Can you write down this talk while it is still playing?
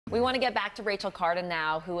We want to get back to Rachel Cardin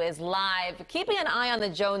now, who is live, keeping an eye on the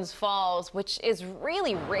Jones Falls, which is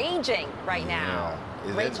really raging right now.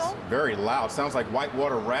 Yeah, Rachel? It's very loud. Sounds like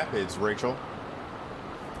Whitewater Rapids, Rachel.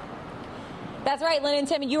 That's right, Lynn and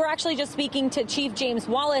Tim. You were actually just speaking to Chief James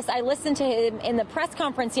Wallace. I listened to him in the press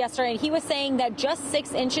conference yesterday, and he was saying that just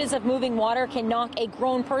 6 inches of moving water can knock a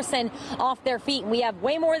grown person off their feet. And we have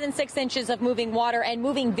way more than 6 inches of moving water and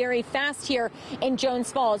moving very fast here in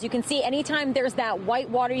Jones Falls. You can see anytime there's that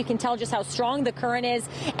white water, you can tell just how strong the current is.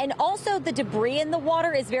 And also the debris in the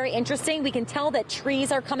water is very interesting. We can tell that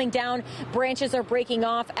trees are coming down, branches are breaking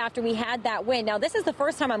off after we had that wind. Now, this is the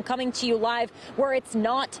first time I'm coming to you live where it's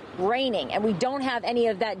not raining, and we don't have any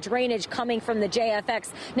of that drainage coming from the JFX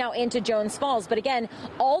now into Jones Falls. But again,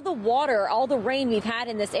 all the water, all the rain we've had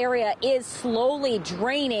in this area is slowly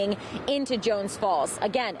draining into Jones Falls.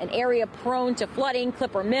 Again, an area prone to flooding.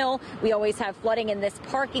 Clipper Mill, we always have flooding in this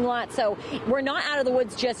parking lot. So we're not out of the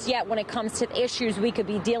woods just yet when it comes to the issues we could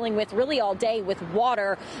be dealing with really all day with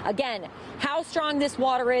water. Again, how strong this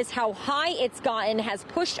water is, how high it's gotten, has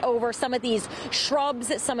pushed over some of these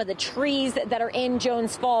shrubs, some of the trees that are in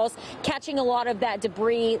Jones Falls, catching a lot of that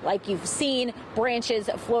debris, like you've seen, branches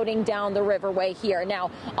floating down the riverway here. Now,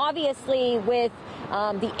 obviously, with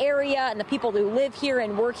the area and the people who live here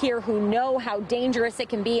and work here who know how dangerous it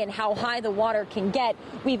can be and how high the water can get,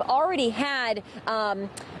 we've already had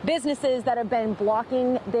businesses that have been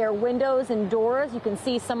blocking their windows and doors. You can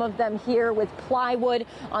see some of them here with plywood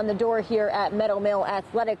on the door here at Meadow Mill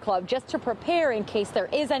Athletic Club, just to prepare in case there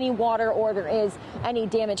is any water or there is any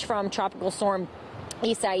damage from Tropical Storm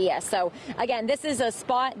Isaias. So again, this is a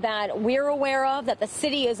spot that we're aware of, that the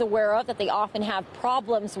city is aware of, that they often have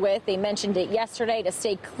problems with. They mentioned it yesterday to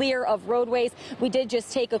stay clear of roadways. We did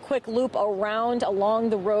just take a quick loop around along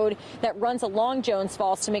the road that runs along Jones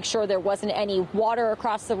Falls to make sure there wasn't any water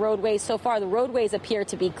across the roadways. So far, the roadways appear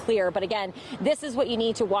to be clear. But again, this is what you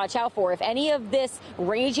need to watch out for. If any of this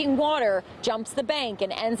raging water jumps the bank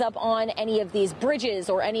and ends up on any of these bridges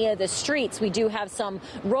or any of the streets, we do have some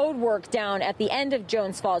road work down at the end of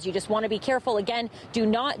Jones Falls. You just want to be careful. Again, do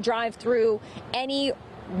not drive through any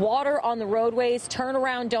water on the roadways. Turn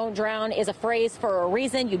around, don't drown is a phrase for a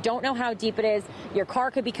reason. You don't know how deep it is. Your car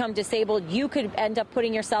could become disabled. You could end up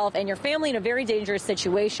putting yourself and your family in a very dangerous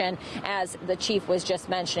situation, as the chief was just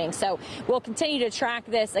mentioning. So we'll continue to track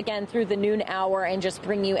this again through the noon hour and just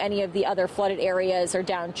bring you any of the other flooded areas or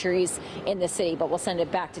down trees in the city. But we'll send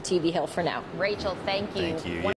it back to TV Hill for now. Rachel, thank you. Thank you.